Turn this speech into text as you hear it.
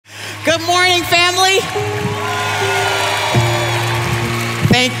Good morning, family.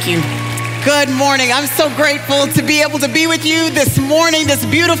 Thank you. Good morning. I'm so grateful to be able to be with you this morning, this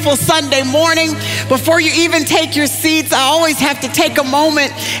beautiful Sunday morning. Before you even take your seats, I always have to take a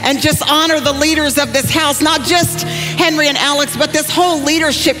moment and just honor the leaders of this house, not just Henry and Alex, but this whole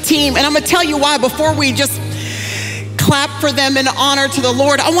leadership team. And I'm going to tell you why before we just clap for them in honor to the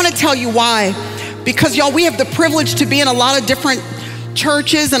Lord. I want to tell you why. Because, y'all, we have the privilege to be in a lot of different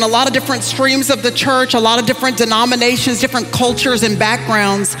churches and a lot of different streams of the church, a lot of different denominations, different cultures and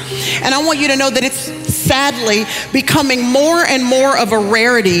backgrounds. And I want you to know that it's sadly becoming more and more of a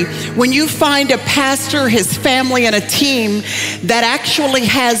rarity when you find a pastor, his family, and a team that actually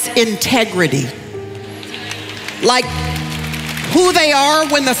has integrity. Like who they are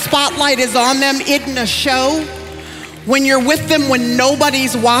when the spotlight is on them isn't a show. When you're with them when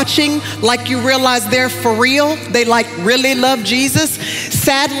nobody's watching, like you realize they're for real, they like really love Jesus.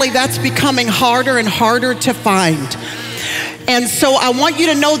 Sadly, that's becoming harder and harder to find. And so I want you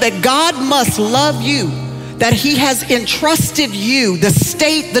to know that God must love you, that he has entrusted you, the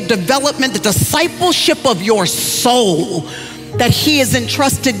state, the development, the discipleship of your soul, that he has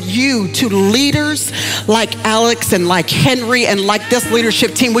entrusted you to leaders like Alex and like Henry and like this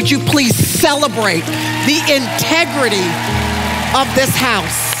leadership team. Would you please celebrate the integrity of this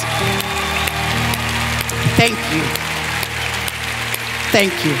house? Thank you.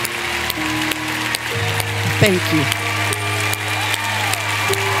 Thank you. Thank you.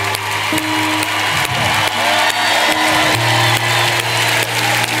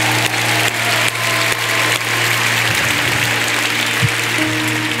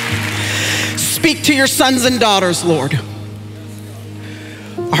 Speak to your sons and daughters, Lord.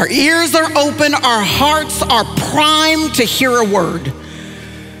 Our ears are open, our hearts are primed to hear a word.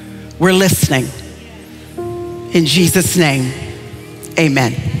 We're listening. In Jesus' name,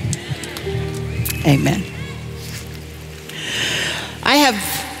 amen. Amen. I have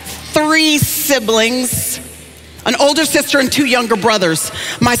 3 siblings, an older sister and 2 younger brothers.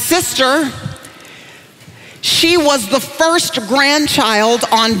 My sister, she was the first grandchild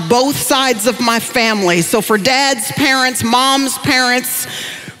on both sides of my family. So for dad's parents, mom's parents,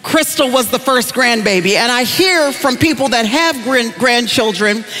 Crystal was the first grandbaby. And I hear from people that have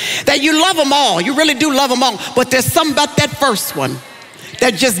grandchildren that you love them all. You really do love them all. But there's something about that first one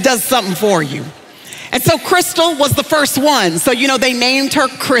that just does something for you. And so Crystal was the first one. So, you know, they named her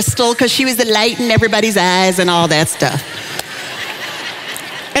Crystal because she was the light in everybody's eyes and all that stuff.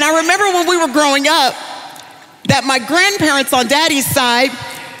 And I remember when we were growing up, that my grandparents on daddy's side,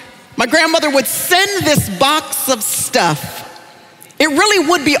 my grandmother would send this box of stuff. It really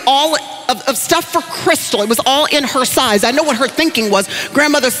would be all of stuff for Crystal. It was all in her size. I know what her thinking was.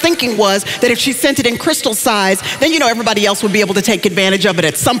 Grandmother's thinking was that if she sent it in Crystal's size, then, you know, everybody else would be able to take advantage of it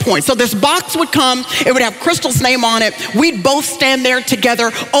at some point. So this box would come, it would have Crystal's name on it. We'd both stand there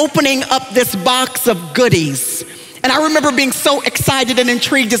together opening up this box of goodies. And I remember being so excited and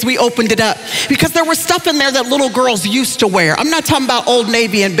intrigued as we opened it up because there was stuff in there that little girls used to wear. I'm not talking about Old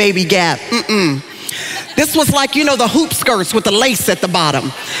Navy and Baby Gap. This was like, you know, the hoop skirts with the lace at the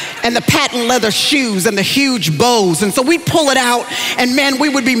bottom and the patent leather shoes and the huge bows. And so we'd pull it out and man, we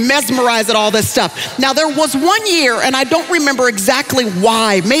would be mesmerized at all this stuff. Now there was one year, and I don't remember exactly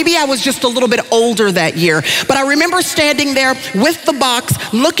why. Maybe I was just a little bit older that year, but I remember standing there with the box,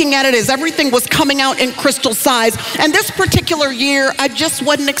 looking at it as everything was coming out in Crystal size. And this particular year, I just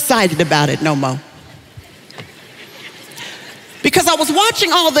wasn't excited about it no more. Because I was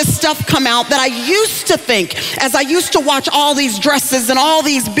watching all this stuff come out that I used to think, as I used to watch all these dresses and all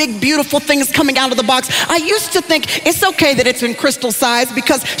these big, beautiful things coming out of the box, I used to think it's okay that it's in Crystal size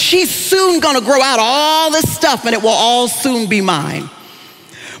because she's soon gonna grow out all this stuff and it will all soon be mine.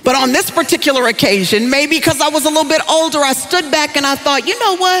 But on this particular occasion, maybe because I was a little bit older, I stood back and I thought, you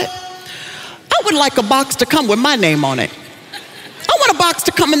know what? I would like a box to come with my name on it. I want a box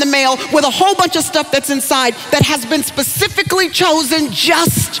to come in the mail with a whole bunch of stuff that's inside that has been specifically chosen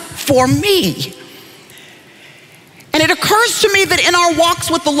just for me. And it occurs to me that in our walks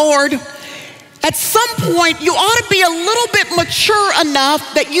with the Lord, at some point, you ought to be a little bit mature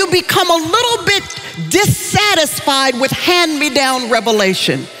enough that you become a little bit dissatisfied with hand-me-down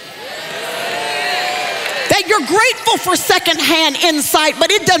revelation. That you're grateful for secondhand insight, but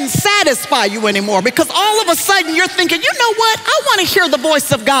it doesn't satisfy you anymore because all of a sudden you're thinking, you know what? I want to hear the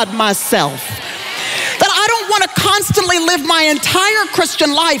voice of God myself. That I don't want to constantly live my entire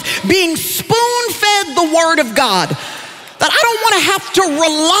Christian life being spoon-fed the Word of God. that I don't want to have to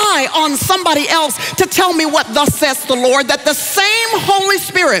rely on somebody else to tell me what thus says the Lord, that the same Holy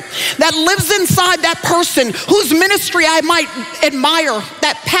Spirit that lives inside that person whose ministry I might admire,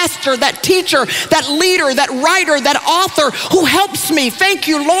 that pastor, that teacher, that leader, that writer, that author who helps me, thank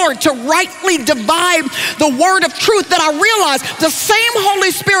you, Lord, to rightly divide the word of truth, that I realize the same Holy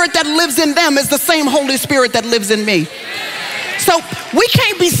Spirit that lives in them is the same Holy Spirit that lives in me. So we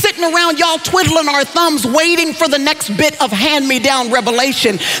can't be sitting around, y'all, twiddling our thumbs, waiting for the next bit of hand-me-down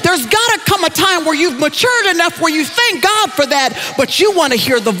revelation. There's got to come a time where you've matured enough where you thank God for that, but you want to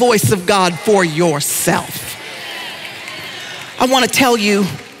hear the voice of God for yourself. I want to tell you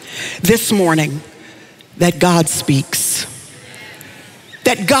this morning that God speaks.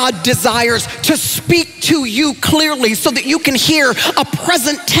 That God desires to speak to you clearly so that you can hear a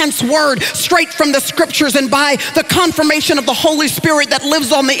present tense word straight from the scriptures, and by the confirmation of the Holy Spirit that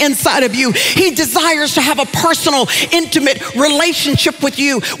lives on the inside of you, he desires to have a personal, intimate relationship with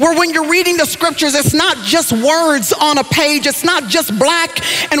you, where when you're reading the scriptures, it's not just words on a page, it's not just black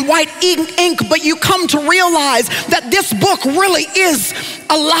and white ink, but you come to realize that this book really is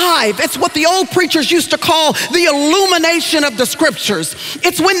alive. It's what the old preachers used to call the illumination of the scriptures.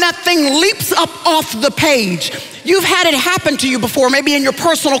 It's when that thing leaps up off the page. You've had it happen to you before, maybe in your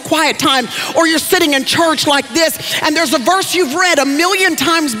personal quiet time, or you're sitting in church like this, and there's a verse you've read 1,000,000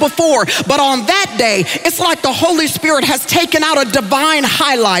 times before, but on that day, it's like the Holy Spirit has taken out a divine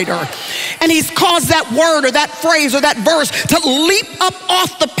highlighter, and he's caused that word or that phrase or that verse to leap up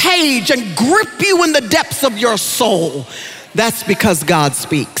off the page and grip you in the depths of your soul. That's because God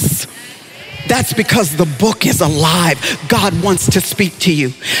speaks. That's because the book is alive. God wants to speak to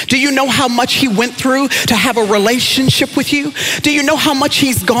you. Do you know how much he went through to have a relationship with you? Do you know how much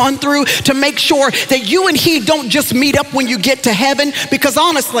he's gone through to make sure that you and he don't just meet up when you get to heaven? Because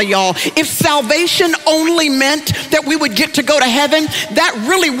honestly, y'all, if salvation only meant that we would get to go to heaven, that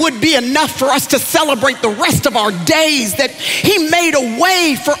really would be enough for us to celebrate the rest of our days, that he made a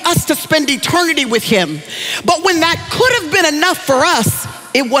way for us to spend eternity with him. But when that could have been enough for us,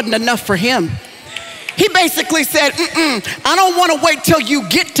 it wasn't enough for him. He basically said, I don't want to wait till you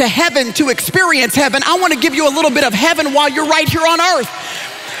get to heaven to experience heaven. I want to give you a little bit of heaven while you're right here on earth.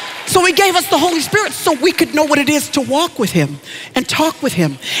 So he gave us the Holy Spirit so we could know what it is to walk with him and talk with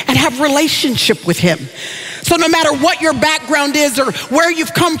him and have relationship with him. So no matter what your background is or where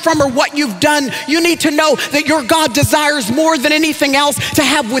you've come from or what you've done, you need to know that your God desires more than anything else to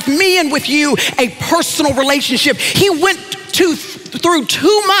have with me and with you a personal relationship. He went through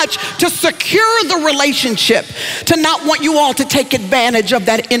too much to secure the relationship, to not want you all to take advantage of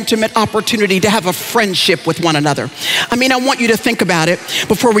that intimate opportunity to have a friendship with one another. I mean, I want you to think about it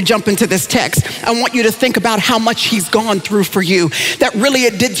before we jump into this text. I want you to think about how much he's gone through for you, that really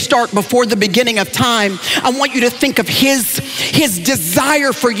it did start before the beginning of time. I want you to think of his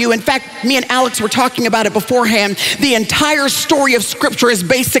desire for you. In fact, me and Alex were talking about it beforehand. The entire story of scripture is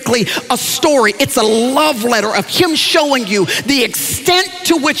basically a story. It's a love letter of him showing you the extent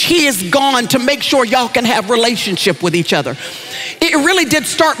to which he is gone to make sure y'all can have relationship with each other. It really did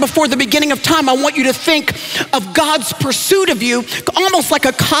start before the beginning of time. I want you to think of God's pursuit of you almost like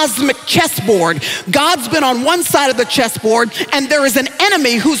a cosmic chessboard. God's been on one side of the chessboard, and there is an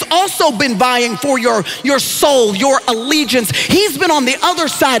enemy who's also been vying for your soul, your allegiance. He's been on the other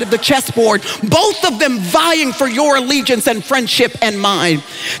side of the chessboard, both of them vying for your allegiance and friendship and mine.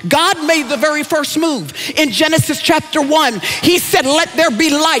 God made the very first move. In Genesis chapter 1, he said, let there be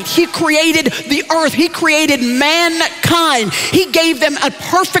light. He created the earth. He created mankind. He gave them a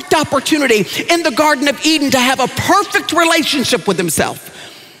perfect opportunity in the Garden of Eden to have a perfect relationship with himself.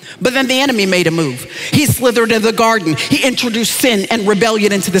 But then the enemy made a move. He slithered into the garden. He introduced sin and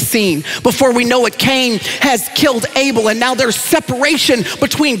rebellion into the scene. Before we know it, Cain has killed Abel, and now there's separation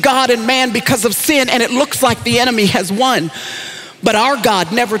between God and man because of sin, and it looks like the enemy has won. But our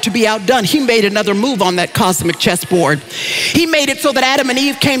God, never to be outdone, he made another move on that cosmic chessboard. He made it so that Adam and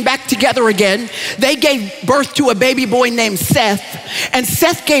Eve came back together again. They gave birth to a baby boy named Seth, and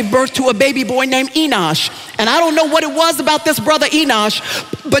Seth gave birth to a baby boy named Enosh. And I don't know what it was about this brother Enosh,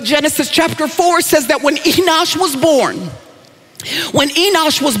 but Genesis chapter 4 says that when Enosh was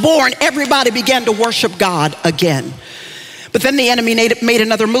born, everybody began to worship God again. But then the enemy made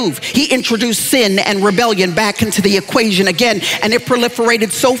another move. He introduced sin and rebellion back into the equation again, and it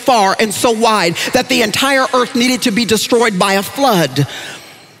proliferated so far and so wide that the entire earth needed to be destroyed by a flood.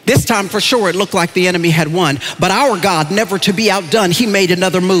 This time, for sure, it looked like the enemy had won. But our God, never to be outdone, he made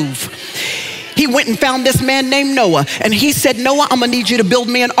another move. He went and found this man named Noah, and he said, Noah, I'm gonna need you to build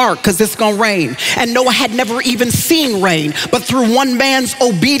me an ark because it's gonna rain. And Noah had never even seen rain, but through one man's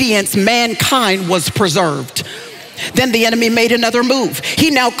obedience, mankind was preserved. Then the enemy made another move.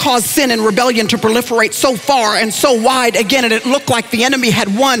 He now caused sin and rebellion to proliferate so far and so wide again, and it looked like the enemy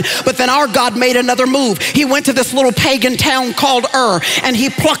had won. But then our God made another move. He went to this little pagan town called and he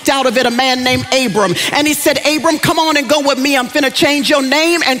plucked out of it a man named Abram. And he said, Abram, come on and go with me. I'm finna change your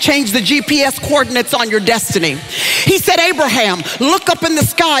name and change the GPS coordinates on your destiny. He said, Abraham, look up in the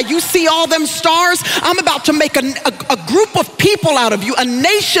sky. You see all them stars? I'm about to make a group of people out of you, a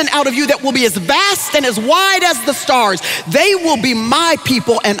nation out of you that will be as vast and as wide as the stars. They will be my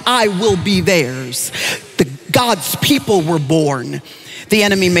people and I will be theirs. God's people were born. The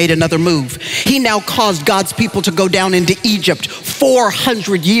enemy made another move. He now caused God's people to go down into Egypt.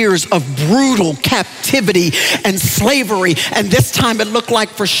 400 years of brutal captivity and slavery. And this time it looked like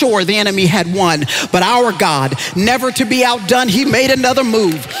for sure the enemy had won. But our God, never to be outdone, he made another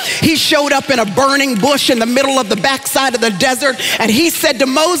move. He showed up in a burning bush in the middle of the backside of the desert. And he said to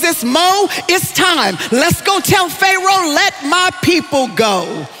Moses, Mo, it's time. Let's go tell Pharaoh, let my people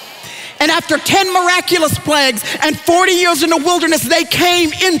go. And after 10 miraculous plagues and 40 years in the wilderness, they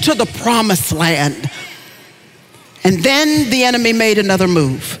came into the promised land. And then the enemy made another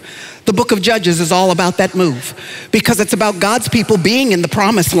move. The book of Judges is all about that move because it's about God's people being in the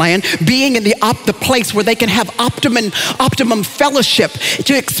promised land, being in the place where they can have optimum fellowship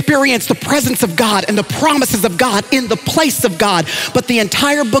to experience the presence of God and the promises of God in the place of God. But the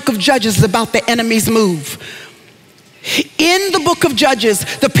entire book of Judges is about the enemy's move. In the book of Judges,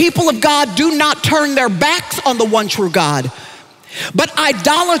 the people of God do not turn their backs on the one true God, but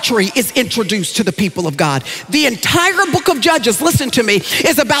idolatry is introduced to the people of God. The entire book of Judges, listen to me,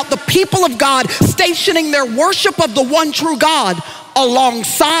 is about the people of God stationing their worship of the one true God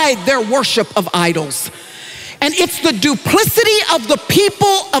alongside their worship of idols. And it's the duplicity of the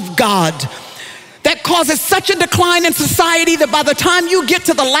people of God that causes such a decline in society that by the time you get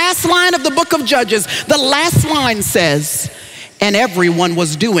to the last line of the book of Judges, the last line says, and everyone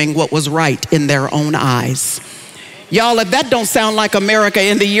was doing what was right in their own eyes. Y'all, if that don't sound like America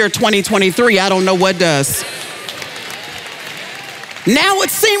in the year 2023, I don't know what does. Now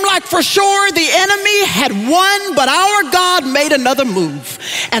it seemed like for sure the enemy had won, but our God made another move,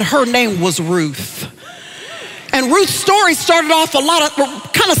 and her name was Ruth. And Ruth's story started off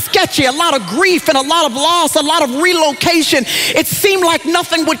kind of sketchy, a lot of grief and a lot of loss, a lot of relocation. It seemed like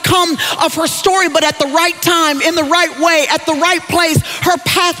nothing would come of her story, but at the right time, in the right way, at the right place, her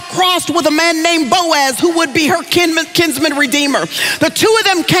path crossed with a man named Boaz, who would be her kinsman redeemer. The two of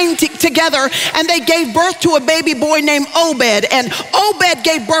them came together and they gave birth to a baby boy named Obed. And Obed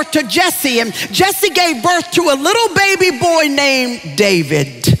gave birth to Jesse, and Jesse gave birth to a little baby boy named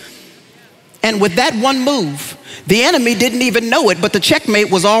David. And with that one move, the enemy didn't even know it, but the checkmate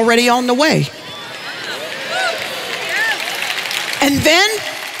was already on the way. And then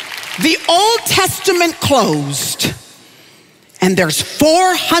the Old Testament closed, and there's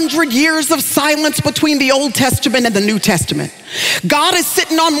 400 years of silence between the Old Testament and the New Testament. God is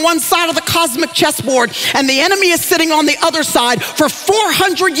sitting on one side of the cosmic chessboard, and the enemy is sitting on the other side. For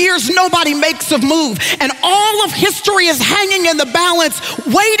 400 years, nobody makes a move, and all of history is hanging in the balance,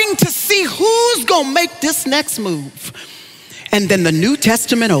 waiting to see who's gonna make this next move. And then the New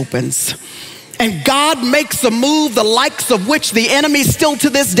Testament opens, and God makes a move the likes of which the enemy still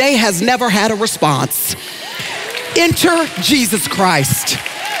to this day has never had a response. Enter Jesus Christ.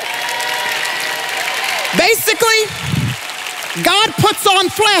 Basically, God puts on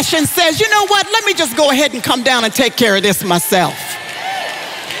flesh and says, you know what, let me just go ahead and come down and take care of this myself.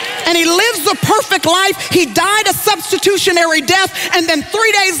 And he lives a perfect life. He died a substitutionary death. And then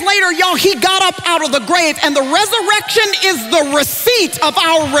 3 days later, y'all, he got up out of the grave. And the resurrection is the receipt of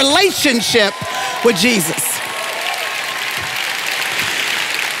our relationship with Jesus.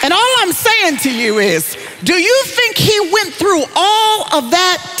 And all I'm saying to you is, do you think he went through all of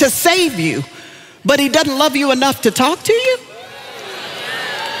that to save you, but he doesn't love you enough to talk to you?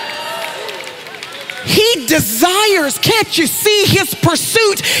 He desires, can't you see his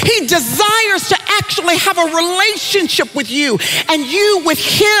pursuit? He desires to actually have a relationship with you, and you with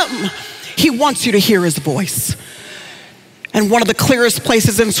him. He wants you to hear his voice. And one of the clearest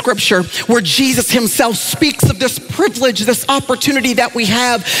places in Scripture where Jesus himself speaks of this privilege, this opportunity that we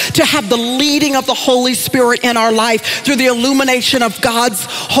have to have the leading of the Holy Spirit in our life through the illumination of God's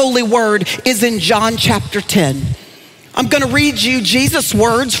holy word is in John chapter 10. I'm going to read you Jesus'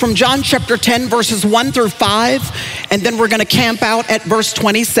 words from John chapter 10, verses 1 through 5, and then we're going to camp out at verse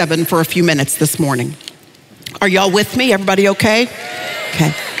 27 for a few minutes this morning. Are y'all with me? Everybody okay?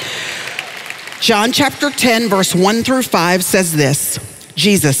 Okay. John chapter 10, verse 1 through 5 says this.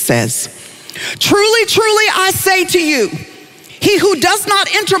 Jesus says, "Truly, truly, I say to you, He who does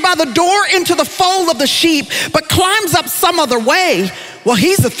not enter by the door into the fold of the sheep, but climbs up some other way, well,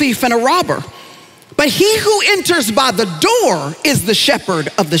 he's a thief and a robber. But he who enters by the door is the shepherd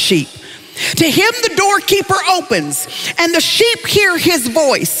of the sheep. To him the doorkeeper opens, and the sheep hear his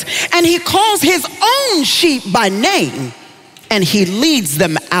voice, and he calls his own sheep by name, and he leads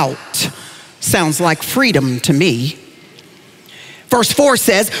them out. Sounds like freedom to me. Verse 4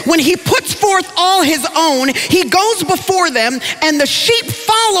 says, when he puts forth all his own, he goes before them, and the sheep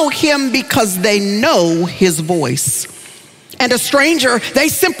follow him because they know his voice. And a stranger they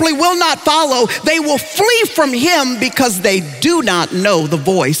simply will not follow. They will flee from him because they do not know the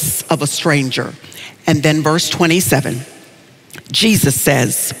voice of a stranger. And then verse 27, Jesus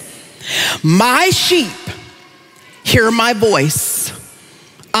says, my sheep hear my voice.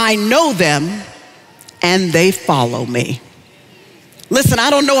 I know them and they follow me. Listen, I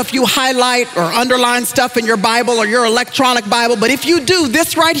don't know if you highlight or underline stuff in your Bible or your electronic Bible, but if you do,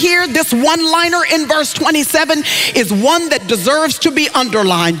 this right here, this one-liner in verse 27 is one that deserves to be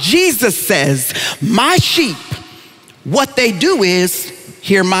underlined. Jesus says, my sheep, what they do is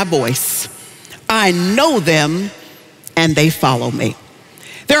hear my voice. I know them and they follow me.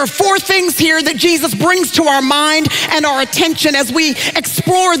 There are four things here that Jesus brings to our mind and our attention as we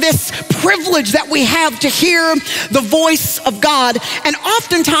explore this privilege that we have to hear the voice of God. And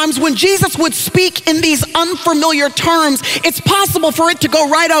oftentimes when Jesus would speak in these unfamiliar terms, it's possible for it to go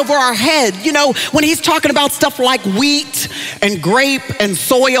right over our head. You know, when he's talking about stuff like wheat and grape and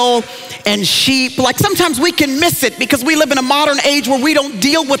soil and sheep, like sometimes we can miss it because we live in a modern age where we don't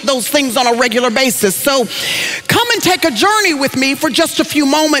deal with those things on a regular basis. So come and take a journey with me for just a few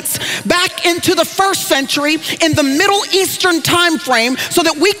moments back into the first century in the Middle Eastern time frame so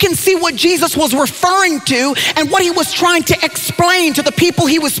that we can see what Jesus was referring to and what he was trying to explain to the people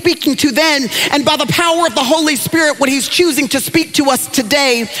he was speaking to then, and by the power of the Holy Spirit, what he's choosing to speak to us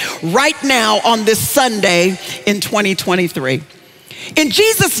today, right now on this Sunday in 2023. In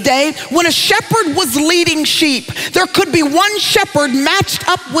Jesus' day, when a shepherd was leading sheep, there could be one shepherd matched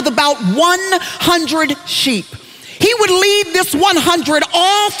up with about 100 sheep. He would lead this 100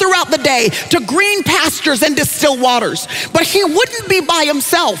 all throughout the day to green pastures and to still waters. But he wouldn't be by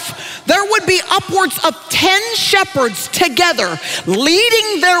himself. There would be upwards of 10 shepherds together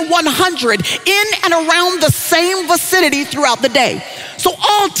leading their 100 in and around the same vicinity throughout the day. So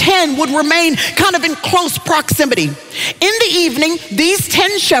all 10 would remain kind of in close proximity. In the evening, these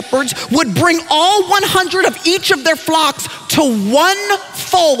 10 shepherds would bring all 100 of each of their flocks to one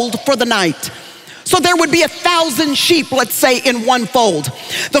fold for the night. So there would be 1,000 sheep, let's say, in one fold.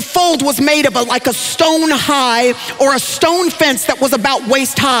 The fold was made of like a stone high or a stone fence that was about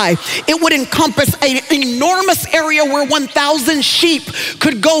waist high. It would encompass an enormous area where 1,000 sheep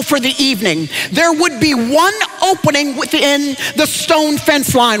could go for the evening. There would be one opening within the stone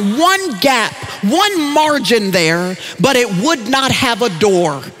fence line, one gap, one margin there, but it would not have a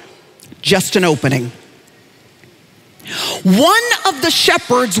door, just an opening. One of the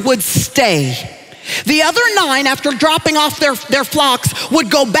shepherds would stay. The other 9, after dropping off their flocks, would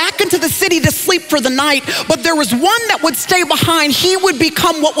go back into the city to sleep for the night, but there was one that would stay behind. He would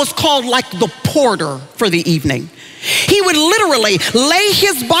become what was called like the porter for the evening. He would literally lay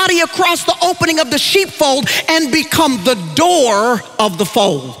his body across the opening of the sheepfold and become the door of the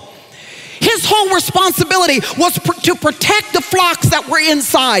fold. His whole responsibility was to protect the flocks that were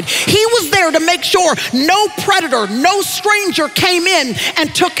inside. He was there to make sure no predator, no stranger came in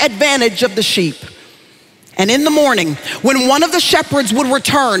and took advantage of the sheep. And in the morning, when one of the shepherds would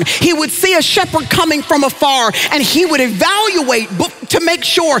return, he would see a shepherd coming from afar, and he would evaluate to make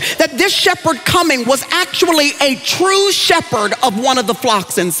sure that this shepherd coming was actually a true shepherd of one of the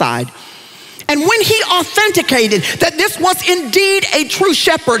flocks inside. And when he authenticated that this was indeed a true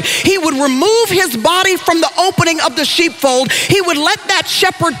shepherd, he would remove his body from the opening of the sheepfold. He would let that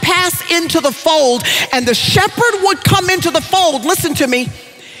shepherd pass into the fold, and the shepherd would come into the fold, listen to me,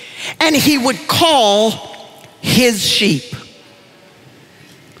 and he would call his sheep.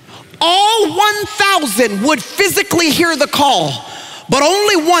 All 1,000 would physically hear the call, but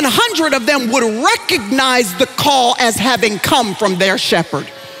only 100 of them would recognize the call as having come from their shepherd.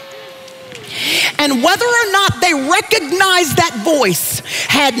 And whether or not they recognized that voice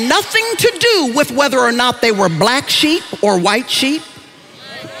had nothing to do with whether or not they were black sheep or white sheep.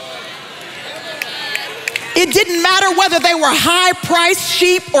 It didn't matter whether they were high-priced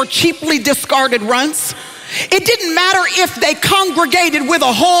sheep or cheaply discarded runts. It didn't matter if they congregated with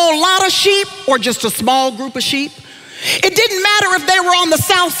a whole lot of sheep or just a small group of sheep. It didn't matter if they were on the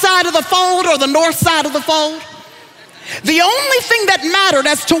south side of the fold or the north side of the fold. The only thing that mattered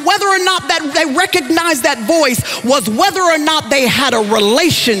as to whether or not that they recognized that voice was whether or not they had a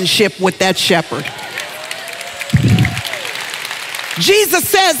relationship with that shepherd. Jesus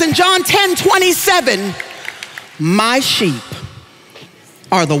says in John 10:27, my sheep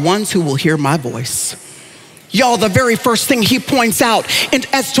are the ones who will hear my voice. Y'all, the very first thing he points out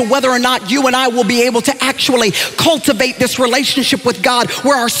as to whether or not you and I will be able to actually cultivate this relationship with God,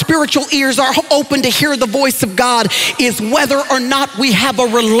 where our spiritual ears are open to hear the voice of God, is whether or not we have a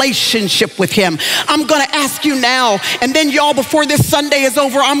relationship with him. I'm going to ask you now, and then y'all, before this Sunday is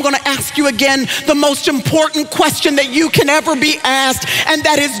over, I'm going to ask you again the most important question that you can ever be asked, and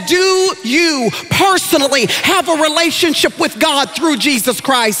that is, do you personally have a relationship with God through Jesus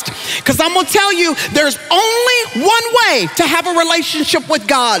Christ? Because I'm going to tell you, there's only one way to have a relationship with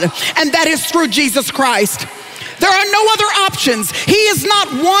God, and that is through Jesus Christ. There are no other options. He is not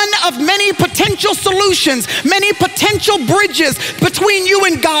one of many potential solutions, many potential bridges between you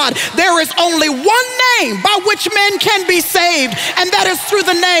and God. There is only one name by which men can be saved, and that is through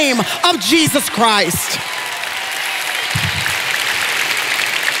the name of Jesus Christ.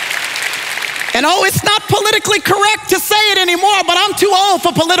 And oh, it's not politically correct to say it anymore, but I'm too old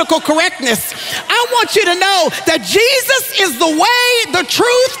for political correctness. I want you to know that Jesus is the way, the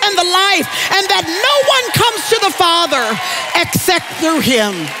truth, and the life, and that no one comes to the Father except through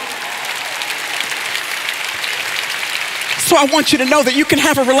him. So I want you to know that you can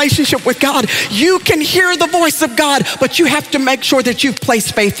have a relationship with God. You can hear the voice of God, but you have to make sure that you've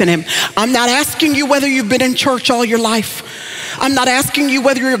placed faith in him. I'm not asking you whether you've been in church all your life. I'm not asking you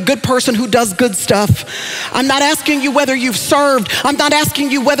whether you're a good person who does good stuff. I'm not asking you whether you've served. I'm not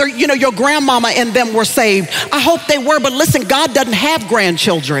asking you whether, your grandmama and them were saved. I hope they were, but listen, God doesn't have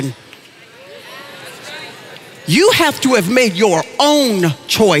grandchildren. You have to have made your own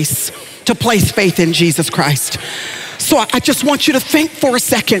choice to place faith in Jesus Christ. So I just want you to think for a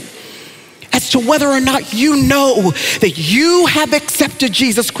second as to whether or not you know that you have accepted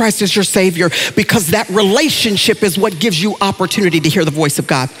Jesus Christ as your Savior, because that relationship is what gives you opportunity to hear the voice of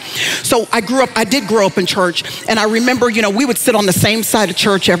God. So I did grow up in church, and I remember, we would sit on the same side of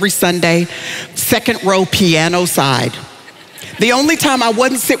church every Sunday, second row piano side. The only time I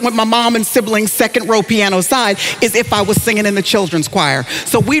wasn't sitting with my mom and siblings second row piano side is if I was singing in the children's choir.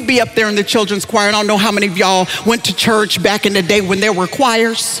 So we'd be up there in the children's choir, and I don't know how many of y'all went to church back in the day when there were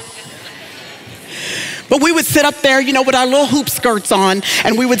choirs. But we would sit up there, with our little hoop skirts on,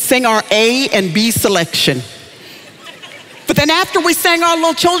 and we would sing our A and B selection. But then after we sang our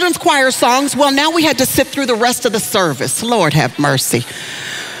little children's choir songs, well, now we had to sit through the rest of the service. Lord have mercy.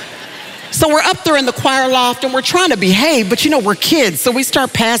 So we're up there in the choir loft, and we're trying to behave, but we're kids. So we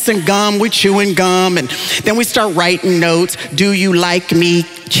start passing gum, we're chewing gum, and then we start writing notes. Do you like me?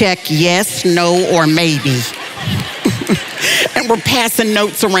 Check yes, no, or maybe. And we're passing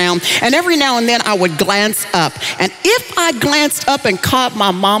notes around. And every now and then I would glance up. And if I glanced up and caught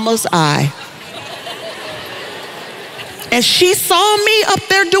my mama's eye, and she saw me up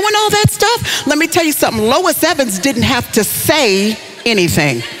there doing all that stuff, let me tell you something. Lois Evans didn't have to say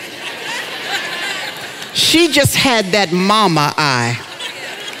anything. She just had that mama eye.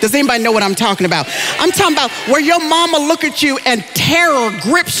 Does anybody know what I'm talking about? I'm talking about where your mama look at you and terror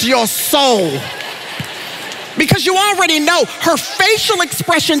grips your soul. Because you already know her facial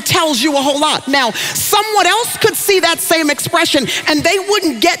expression tells you a whole lot. Now, someone else could see that same expression and they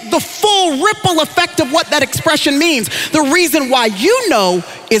wouldn't get the full ripple effect of what that expression means. The reason why you know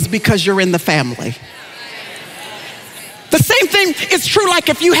is because you're in the family. The same thing is true, like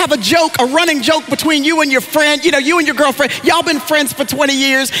if you have a joke, a running joke between you and your friend, you and your girlfriend, y'all been friends for 20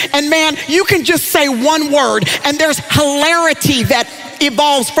 years, and man, you can just say one word, and there's hilarity that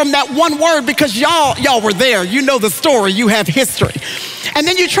evolves from that one word because y'all were there. You know the story, you have history. And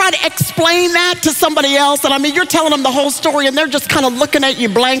then you try to explain that to somebody else, and you're telling them the whole story, and they're just kind of looking at you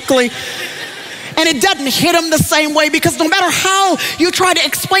blankly. And it doesn't hit them the same way because no matter how you try to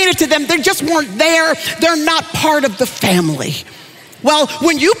explain it to them, they just weren't there. They're not part of the family. Well,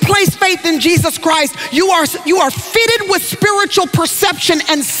 when you place faith in Jesus Christ, you are fitted with spiritual perception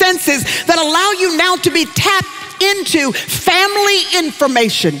and senses that allow you now to be tapped into family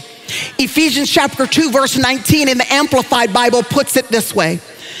information. Ephesians chapter 2, verse 19 in the Amplified Bible puts it this way.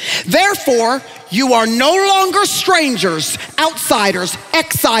 Therefore, you are no longer strangers, outsiders,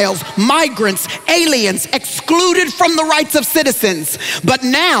 exiles, migrants, aliens, excluded from the rights of citizens. But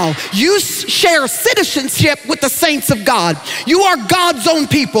now you share citizenship with the saints of God. You are God's own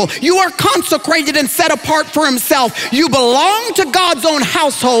people. You are consecrated and set apart for himself. You belong to God's own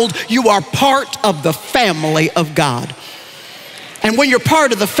household. You are part of the family of God. And when you're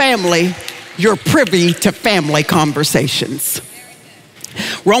part of the family, you're privy to family conversations.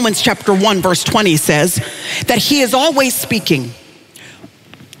 Romans chapter 1 verse 20 says that he is always speaking.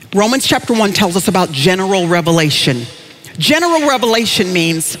 Romans chapter 1 tells us about general revelation. General revelation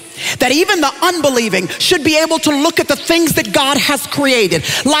means that even the unbelieving should be able to look at the things that God has created.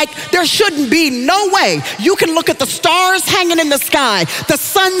 Like there shouldn't be no way you can look at the stars hanging in the sky, the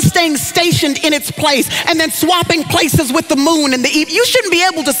sun staying stationed in its place, and then swapping places with the moon and the evening. You shouldn't be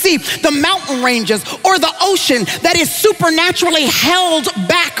able to see the mountain ranges or the ocean that is supernaturally held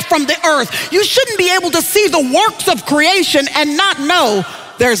back from the earth. You shouldn't be able to see the works of creation and not know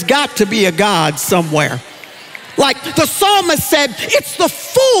there's got to be a God somewhere. Like the psalmist said, it's the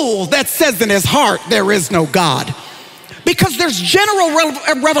fool that says in his heart, there is no God. Because there's general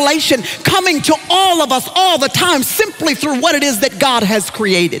revelation coming to all of us all the time simply through what it is that God has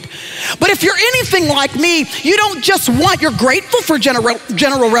created. But if you're anything like me, you don't just want, you're grateful for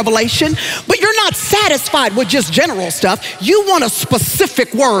general revelation, but you're not satisfied with just general stuff. You want a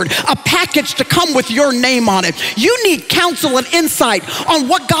specific word, a package to come with your name on it. You need counsel and insight on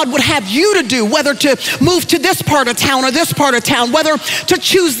what God would have you to do, whether to move to this part of town or this part of town, whether to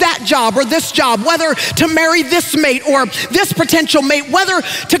choose that job or this job, whether to marry this mate or this potential mate, whether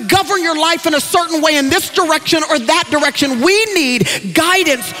to govern your life in a certain way in this direction or that direction. We need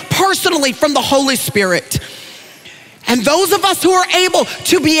guidance personally from the Holy Spirit. And those of us who are able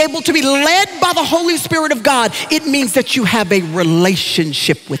to be led by the Holy Spirit of God, it means that you have a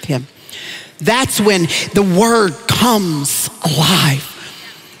relationship with him. That's when the word comes alive.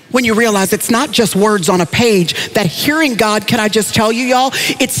 When you realize it's not just words on a page, that hearing God, can I just tell you, y'all,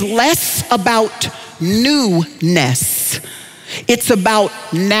 it's less about newness. It's about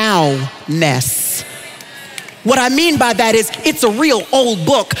nowness. What I mean by that is it's a real old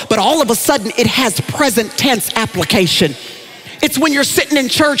book, but all of a sudden it has present tense application. It's when you're sitting in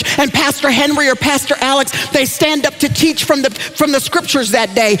church and Pastor Henry or Pastor Alex, they stand up to teach from the scriptures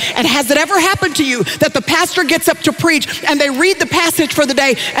that day. And has it ever happened to you that the pastor gets up to preach and they read the passage for the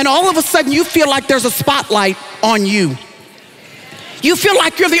day and all of a sudden you feel like there's a spotlight on you? You feel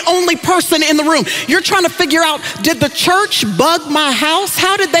like you're the only person in the room. You're trying to figure out, did the church bug my house?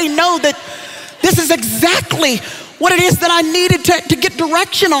 How did they know that this is exactly what it is that I needed to get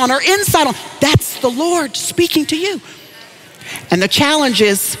direction on or insight on? That's the Lord speaking to you. And the challenge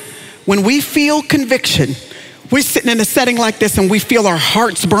is when we feel conviction, we're sitting in a setting like this and we feel our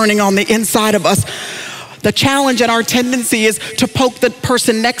hearts burning on the inside of us. The challenge and our tendency is to poke the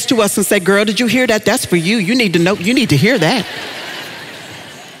person next to us and say, girl, did you hear that? That's for you. You need to know, you need to hear that.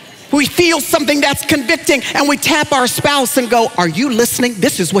 We feel something that's convicting and we tap our spouse and go, are you listening?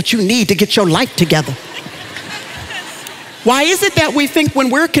 This is what you need to get your life together. Why is it that we think when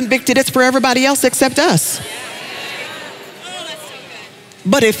we're convicted, it's for everybody else except us?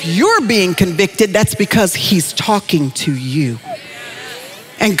 But if you're being convicted, that's because he's talking to you.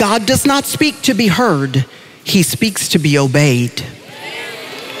 And God does not speak to be heard. He speaks to be obeyed.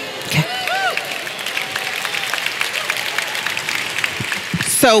 Okay.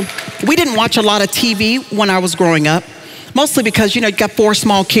 So we didn't watch a lot of TV when I was growing up, mostly because, you got 4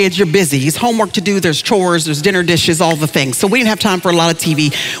 small kids, you're busy. There's homework to do, there's chores, there's dinner dishes, all the things. So we didn't have time for a lot of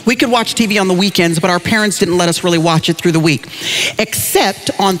TV. We could watch TV on the weekends, but our parents didn't let us really watch it through the week,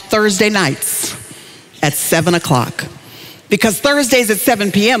 except on Thursday nights at 7 o'clock. Because Thursdays at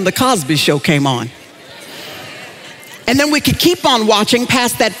 7 p.m., The Cosby Show came on. And then we could keep on watching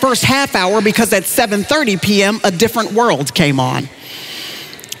past that first half hour because at 7:30 p.m., A Different World came on.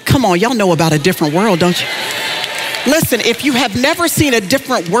 Come on, y'all know about A Different World, don't you? Listen, if you have never seen A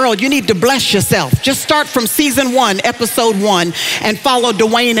Different World, you need to bless yourself. Just start from season 1, episode 1, and follow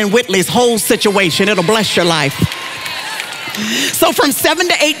Dwayne and Whitley's whole situation. It'll bless your life. So from 7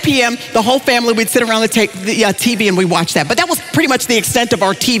 to 8 p.m., the whole family, we'd sit around the TV and we watched that. But that was pretty much the extent of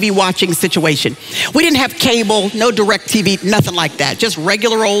our TV watching situation. We didn't have cable, no direct TV, nothing like that. Just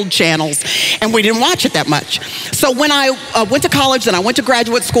regular old channels. And we didn't watch it that much. So when I went to college, then I went to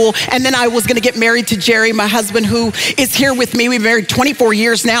graduate school, and then I was going to get married to Jerry, my husband, who is here with me. We've been married 24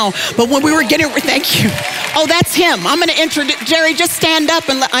 years now. But when we were getting, thank you. Oh, that's him. I'm going to introduce, Jerry, just stand up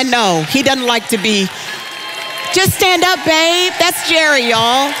and I know, he doesn't like to be. Just stand up, babe. That's Jerry,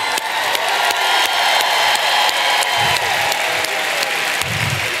 y'all.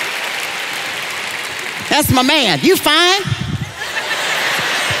 That's my man. You fine?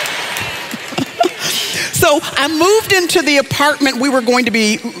 So I moved into the apartment we were going to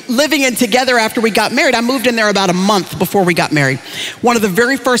be living in together after we got married. I moved in there about a month before we got married. One of the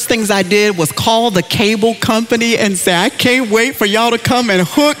very first things I did was call the cable company and say, I can't wait for y'all to come and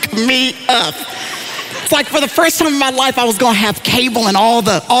hook me up. It's like for the first time in my life, I was gonna have cable and all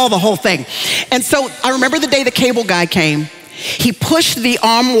the whole thing. And so I remember the day the cable guy came. He pushed the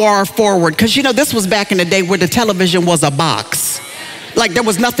armoire forward, because you know, this was back in the day where the television was a box. Like there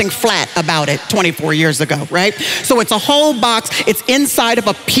was nothing flat about it 24 years ago, right? So it's a whole box. It's inside of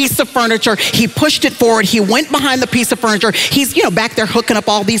a piece of furniture. He pushed it forward. He went behind the piece of furniture. He's, you know, back there hooking up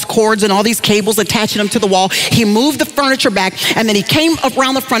all these cords and all these cables, attaching them to the wall. He moved the furniture back, and then he came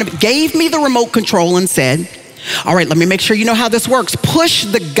around the front of it, gave me the remote control and said, all right, let me make sure you know how this works. Push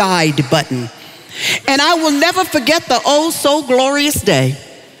the guide button. And I will never forget the oh so glorious day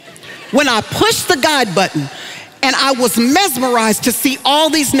when I pushed the guide button and I was mesmerized to see all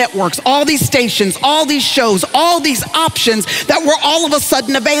these networks, all these stations, all these shows, all these options that were all of a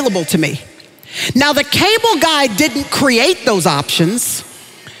sudden available to me. Now, the cable guy didn't create those options.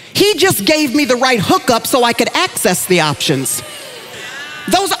 He just gave me the right hookup so I could access the options.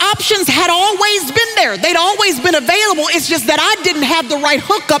 Those options had always been there. They'd always been available. It's just that I didn't have the right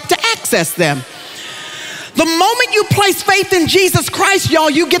hookup to access them. The moment you place faith in Jesus Christ,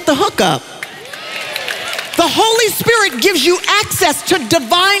 y'all, you get the hookup. The Holy Spirit gives you access to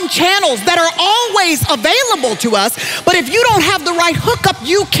divine channels that are always available to us, but if you don't have the right hookup,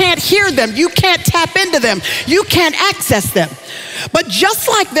 you can't hear them, you can't tap into them, you can't access them. But just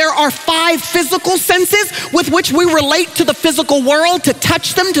like there are 5 physical senses with which we relate to the physical world, to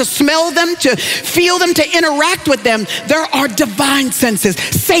touch them, to smell them, to feel them, to interact with them, there are divine senses,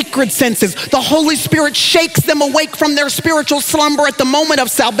 sacred senses. The Holy Spirit shakes them awake from their spiritual slumber at the moment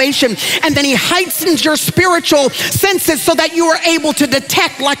of salvation, and then he heightens your spiritual senses so that you are able to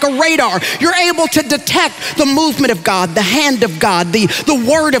detect like a radar. You're able to detect the movement of God, the hand of God, the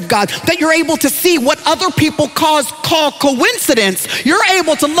word of God, that you're able to see what other people call coincidence. You're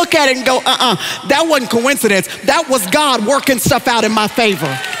able to look at it and go, that wasn't coincidence. That was God working stuff out in my favor.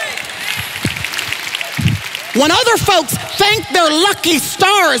 When other folks thank their lucky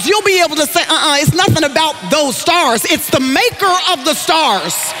stars, you'll be able to say, it's nothing about those stars. It's the maker of the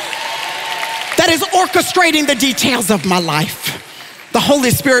stars that is orchestrating the details of my life. The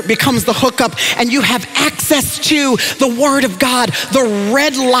Holy Spirit becomes the hookup, and you have access to the Word of God, the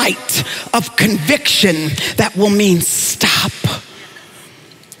red light of conviction that will mean stop.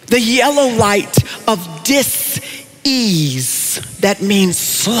 The yellow light of dis-ease that means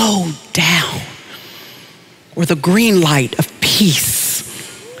slow down. Or the green light of peace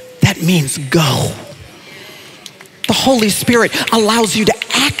that means go. The Holy Spirit allows you to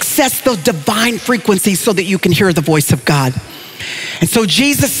access those divine frequencies so that you can hear the voice of God. And so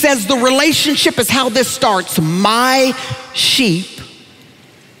Jesus says the relationship is how this starts. My sheep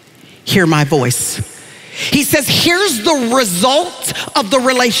hear my voice. He says, here's the result of the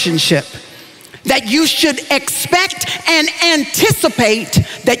relationship, that you should expect and anticipate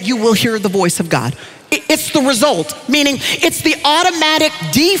that you will hear the voice of God. It's the result, meaning it's the automatic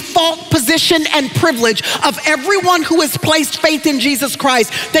default position and privilege of everyone who has placed faith in Jesus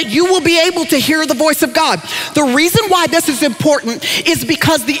Christ, that you will be able to hear the voice of God. The reason why this is important is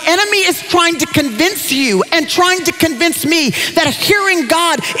because the enemy is trying to convince you and trying to convince me that hearing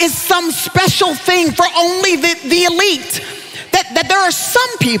God is some special thing for only the elite. That there are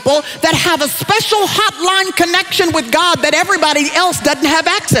some people that have a special hotline connection with God that everybody else doesn't have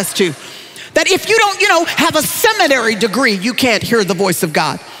access to. That if you don't, have a seminary degree, you can't hear the voice of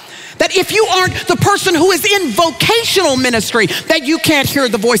God. That if you aren't the person who is in vocational ministry, that you can't hear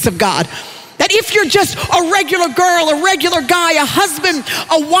the voice of God. That if you're just a regular girl, a regular guy, a husband,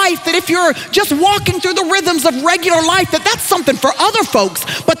 a wife, that if you're just walking through the rhythms of regular life, that's something for other folks,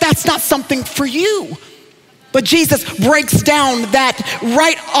 but that's not something for you. But Jesus breaks down that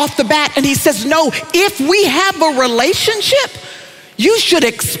right off the bat, and he says, no, if we have a relationship, you should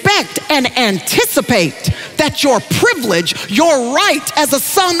expect and anticipate that your privilege, your right as a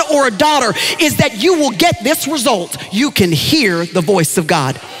son or a daughter, is that you will get this result. You can hear the voice of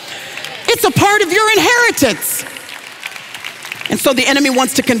God. It's a part of your inheritance. And so the enemy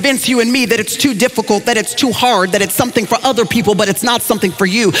wants to convince you and me that it's too difficult, that it's too hard, that it's something for other people, but it's not something for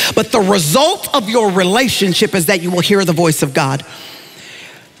you. But the result of your relationship is that you will hear the voice of God.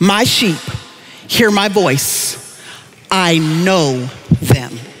 My sheep hear my voice. I know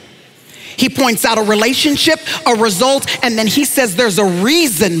them. He points out a relationship, a result, and then he says there's a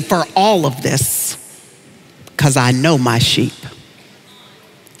reason for all of this, because I know my sheep.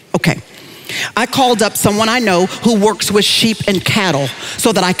 Okay, I called up someone I know who works with sheep and cattle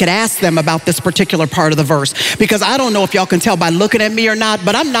so that I could ask them about this particular part of the verse, because I don't know if y'all can tell by looking at me or not,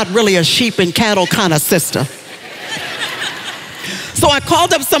 but I'm not really a sheep and cattle kind of sister. So I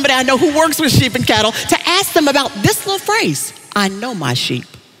called up somebody I know who works with sheep and cattle to ask them about this little phrase, I know my sheep.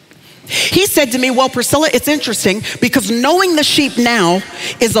 He said to me, well, Priscilla, it's interesting because knowing the sheep now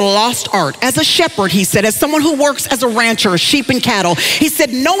is a lost art. As a shepherd, he said, as someone who works as a rancher, sheep and cattle, he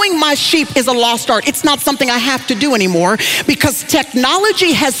said, knowing my sheep is a lost art. It's not something I have to do anymore because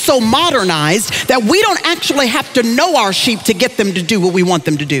technology has so modernized that we don't actually have to know our sheep to get them to do what we want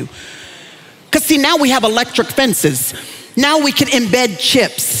them to do. Because see, now we have electric fences. Now we can embed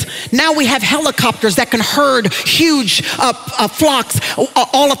chips. Now we have helicopters that can herd huge flocks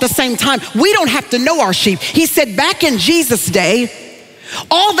all at the same time. We don't have to know our sheep. He said back in Jesus' day,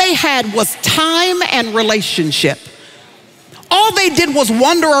 all they had was time and relationship. All they did was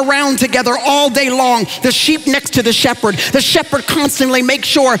wander around together all day long, the sheep next to the shepherd. The shepherd constantly made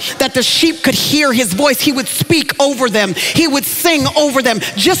sure that the sheep could hear his voice. He would speak over them. He would sing over them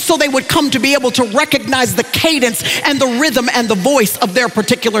just so they would come to be able to recognize the cadence and the rhythm and the voice of their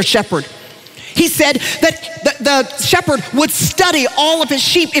particular shepherd. He said that the shepherd would study all of his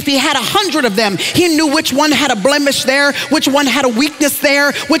sheep. If he had 100 of them, he knew which one had a blemish there, which one had a weakness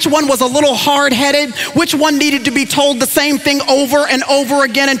there, which one was a little hard-headed, which one needed to be told the same thing over and over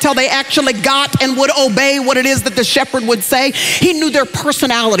again until they actually got and would obey what it is that the shepherd would say. He knew their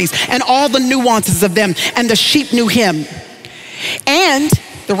personalities and all the nuances of them, and the sheep knew him. And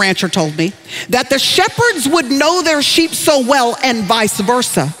the rancher told me that the shepherds would know their sheep so well and vice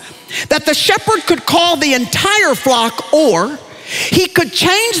versa, that the shepherd could call the entire flock, or he could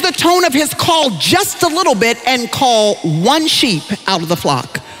change the tone of his call just a little bit and call one sheep out of the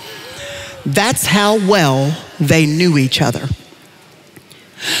flock. That's how well they knew each other.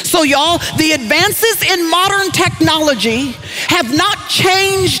 So y'all, the advances in modern technology have not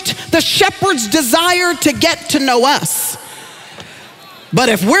changed the shepherd's desire to get to know us. But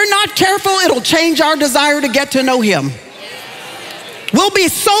if we're not careful, it'll change our desire to get to know him. We'll be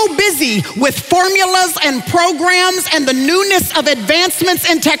so busy with formulas and programs and the newness of advancements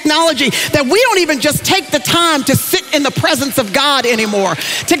in technology that we don't even just take the time to sit in the presence of God anymore,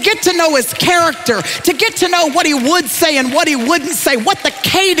 to get to know his character, to get to know what he would say and what he wouldn't say, what the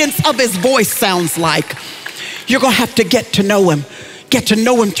cadence of his voice sounds like. You're going to have to get to know him. Get to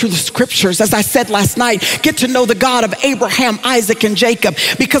know him through the scriptures. As I said last night, get to know the God of Abraham, Isaac, and Jacob.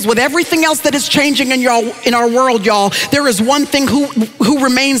 Because with everything else that is changing in our world, y'all, there is one thing who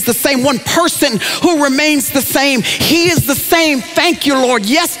remains the same, one person who remains the same. He is the same, thank you, Lord,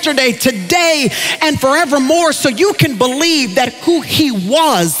 yesterday, today, and forevermore. So you can believe that who he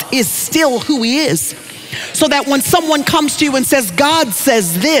was is still who he is. So that when someone comes to you and says, God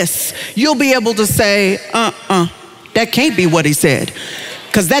says this, you'll be able to say, that can't be what he said,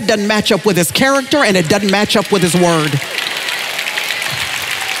 because that doesn't match up with his character and it doesn't match up with his word.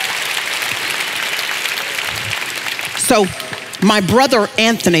 So my brother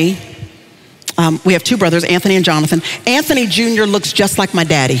Anthony, we have two brothers, Anthony and Jonathan. Anthony Jr. looks just like my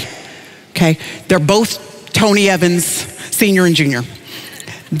daddy, okay? They're both Tony Evans, Senior and Junior.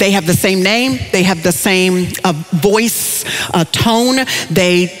 They have the same name, they have the same voice, tone,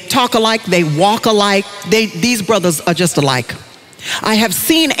 they talk alike, they walk alike. These brothers are just alike. I have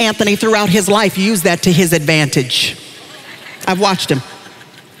seen Anthony throughout his life use that to his advantage. I've watched him.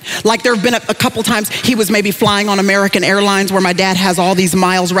 Like there have been a couple times he was maybe flying on American Airlines where my dad has all these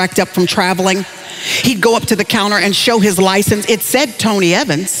miles racked up from traveling. He'd go up to the counter and show his license. It said Tony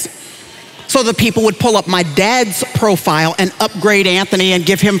Evans. So the people would pull up my dad's profile and upgrade Anthony and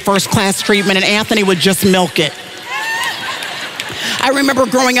give him first-class treatment, and Anthony would just milk it. I remember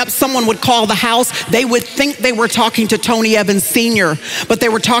growing up, someone would call the house. They would think they were talking to Tony Evans Sr., but they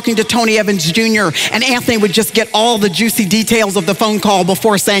were talking to Tony Evans Jr., and Anthony would just get all the juicy details of the phone call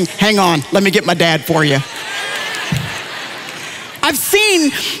before saying, hang on, let me get my dad for you. I've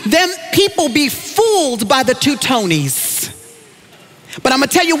seen people be fooled by the two Tonys. But I'm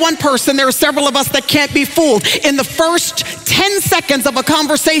gonna tell you one person, there are several of us that can't be fooled. In the first 10 seconds of a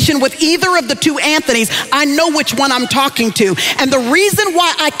conversation with either of the two Anthonys, I know which one I'm talking to. And the reason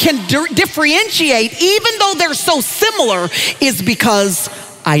why I can differentiate, even though they're so similar, is because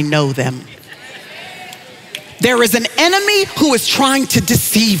I know them. There is an enemy who is trying to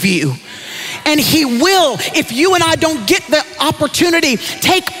deceive you. And he will, if you and I don't get the opportunity,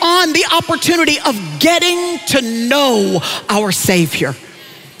 take on the opportunity of getting to know our Savior.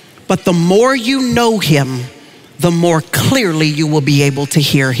 But the more you know him, the more clearly you will be able to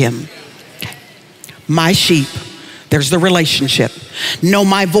hear him. My sheep, there's the relationship. Know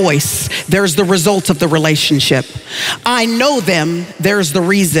my voice, there's the result of the relationship. I know them, there's the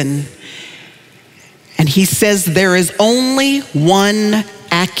reason. And he says there is only one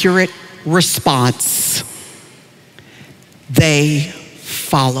accurate response. They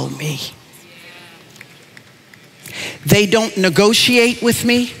follow me. They don't negotiate with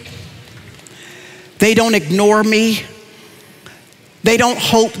me. They don't ignore me. They don't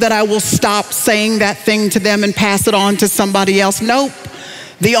hope that I will stop saying that thing to them and pass it on to somebody else. Nope.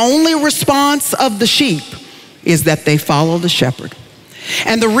 The only response of the sheep is that they follow the shepherd.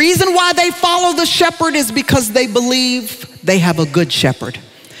 And the reason why they follow the shepherd is because they believe they have a good shepherd.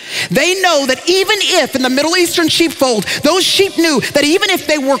 They know that even if in the Middle Eastern sheepfold, those sheep knew that even if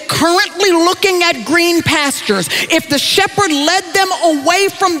they were currently looking at green pastures, if the shepherd led them away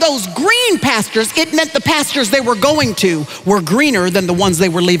from those green pastures, it meant the pastures they were going to were greener than the ones they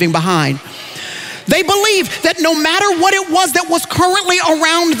were leaving behind. They believed that no matter what it was that was currently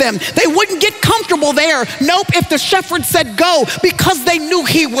around them, they wouldn't get comfortable there. Nope, if the shepherd said go, because they knew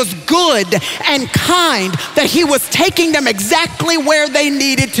he was good and kind, that he was taking them exactly where they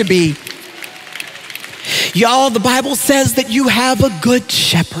needed to be. Y'all, the Bible says that you have a good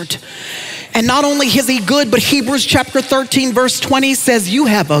shepherd. And not only is he good, but Hebrews chapter 13, verse 20 says you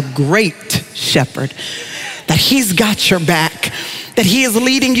have a great shepherd, that he's got your back, that he is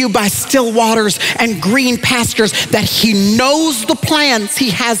leading you by still waters and green pastures, that he knows the plans he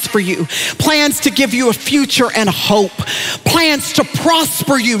has for you, plans to give you a future and hope, plans to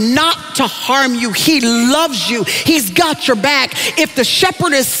prosper you, not to harm you. He loves you. He's got your back. If the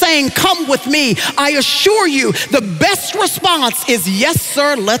shepherd is saying, come with me, I assure you the best response is, yes,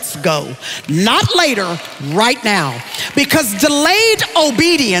 sir, let's go. Not later, right now. Because delayed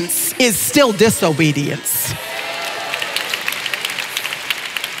obedience is still disobedience.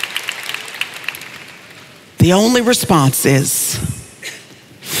 The only response is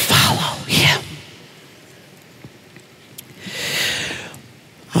follow him.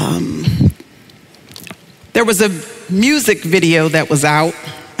 There was a music video that was out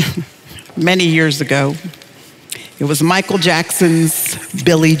many years ago. It was Michael Jackson's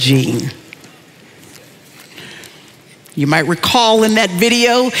Billie Jean. You might recall in that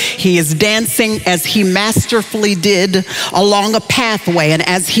video, he is dancing as he masterfully did along a pathway. And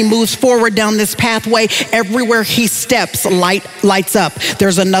as he moves forward down this pathway, everywhere he steps, lights up.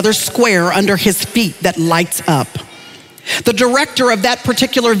 There's another square under his feet that lights up. The director of that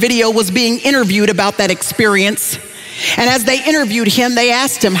particular video was being interviewed about that experience. And as they interviewed him, they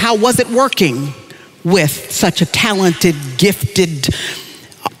asked him, how was it working with such a talented, gifted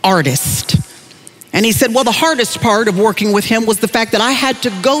artist? And he said, well, the hardest part of working with him was the fact that I had to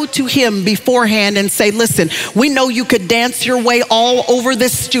go to him beforehand and say, listen, we know you could dance your way all over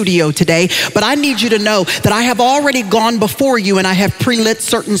this studio today, but I need you to know that I have already gone before you and I have pre-lit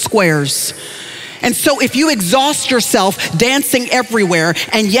certain squares. And so if you exhaust yourself dancing everywhere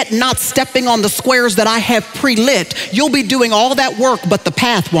and yet not stepping on the squares that I have pre-lit, you'll be doing all that work, but the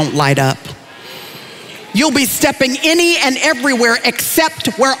path won't light up. You'll be stepping any and everywhere except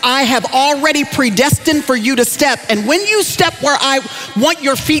where I have already predestined for you to step. And when you step where I want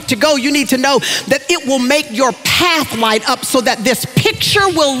your feet to go, you need to know that it will make your path light up so that this picture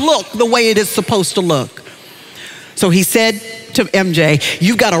will look the way it is supposed to look. So he said to MJ,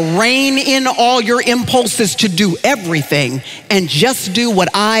 you've got to rein in all your impulses to do everything and just do what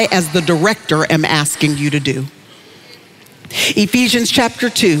I, as the director, am asking you to do. Ephesians chapter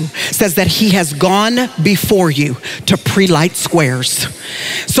 2 says that he has gone before you to pre-light squares.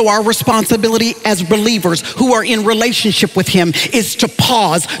 So our responsibility as believers who are in relationship with him is to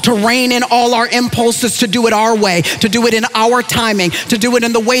pause, to rein in all our impulses, to do it our way, to do it in our timing, to do it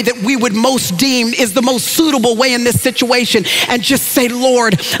in the way that we would most deem is the most suitable way in this situation, and just say,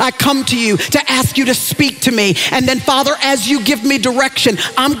 Lord, I come to you to ask you to speak to me. And then, Father, as you give me direction,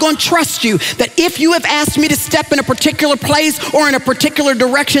 I'm going to trust you that if you have asked me to step in a particular place or in a particular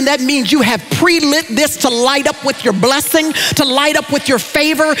direction, that means you have pre-lit this to light up with your blessing, to light up with your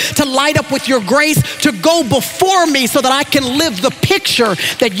favor, to light up with your grace, to go before me so that I can live the picture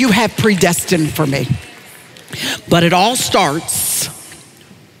that you have predestined for me. But it all starts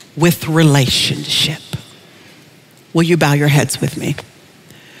with relationship. Will you bow your heads with me?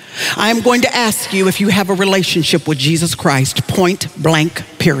 I am going to ask you if you have a relationship with Jesus Christ, point blank,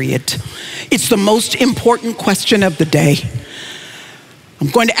 period. It's the most important question of the day. I'm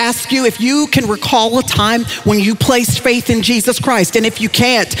going to ask you if you can recall a time when you placed faith in Jesus Christ. And if you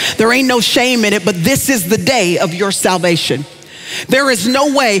can't, there ain't no shame in it, but this is the day of your salvation. There is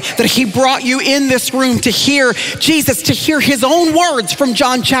no way that he brought you in this room to hear Jesus, to hear his own words from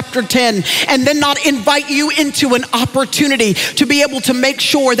John chapter 10, and then not invite you into an opportunity to be able to make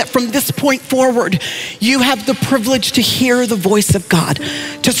sure that from this point forward, you have the privilege to hear the voice of God,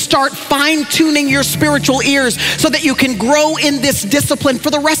 to start fine-tuning your spiritual ears so that you can grow in this discipline for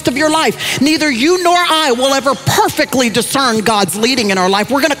the rest of your life. Neither you nor I will ever perfectly discern God's leading in our life.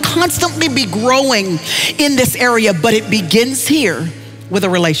 We're going to constantly be growing in this area, but it begins here with a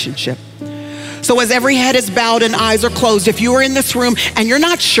relationship. So as every head is bowed and eyes are closed, if you are in this room and you're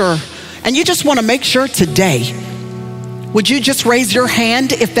not sure, and you just want to make sure today, would you just raise your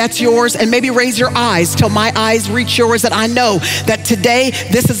hand if that's yours, and maybe raise your eyes till my eyes reach yours, that I know that today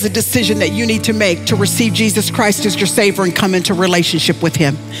this is a decision that you need to make to receive Jesus Christ as your Savior and come into relationship with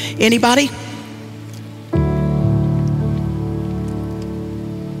Him. Anybody?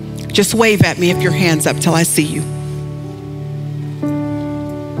 Just wave at me if your hand's up till I see you.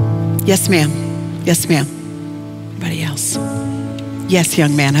 Yes, ma'am. Yes, ma'am. Anybody else? Yes,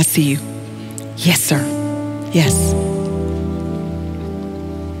 young man, I see you. Yes, sir. Yes.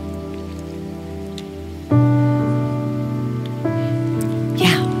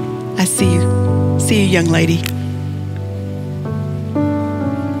 Yeah, I see you. See you, young lady.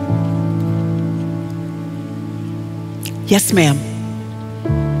 Yes, ma'am.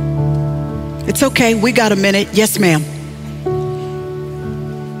 It's okay, we got a minute. Yes, ma'am.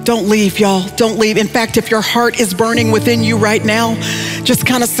 Don't leave, y'all. Don't leave. In fact, if your heart is burning within you right now, just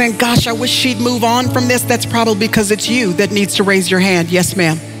kind of saying, gosh, I wish she'd move on from this, that's probably because it's you that needs to raise your hand. Yes,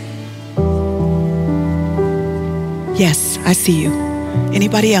 ma'am. Yes, I see you.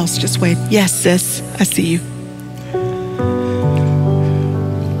 Anybody else? Just wave. Yes, sis, I see you.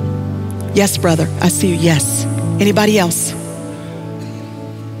 Yes, brother, I see you. Yes. Anybody else?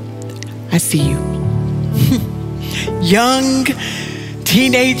 I see you. Young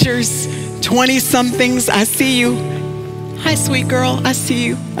teenagers, 20-somethings, I see you. Hi, sweet girl, I see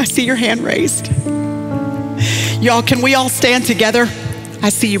you. I see your hand raised. Y'all, can we all stand together? I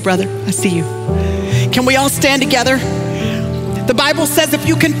see you, brother, I see you. Can we all stand together? The Bible says if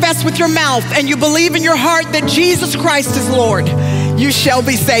you confess with your mouth and you believe in your heart that Jesus Christ is Lord, you shall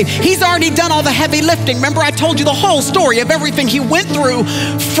be saved. He's already done all the heavy lifting. Remember, I told you the whole story of everything He went through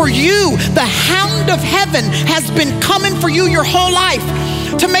for you. The hound of heaven has been coming for you your whole life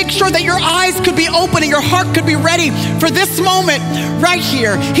to make sure that your eyes could be open and your heart could be ready for this moment right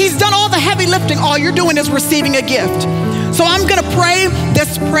here. He's done all the heavy lifting. All you're doing is receiving a gift. So I'm gonna pray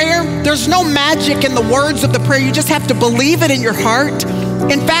this prayer. There's no magic in the words of the prayer. You just have to believe it in your heart.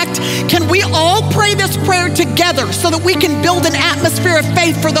 In fact, can we all pray this prayer together so that we can build an atmosphere of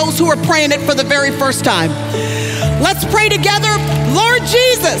faith for those who are praying it for the very first time? Let's pray together. Lord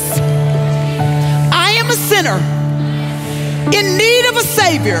Jesus, I am a sinner in need of a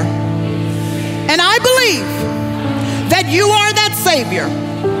Savior, and I believe that you are that Savior.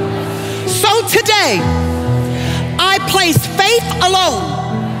 So today, I place faith alone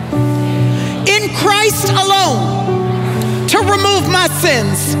in Christ alone to remove my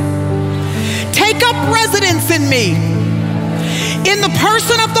sins. Take up residence in me in the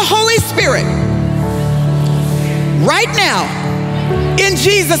person of the Holy Spirit right now, in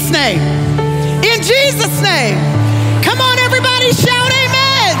Jesus' name. In Jesus' name. Come on, everybody, shout amen.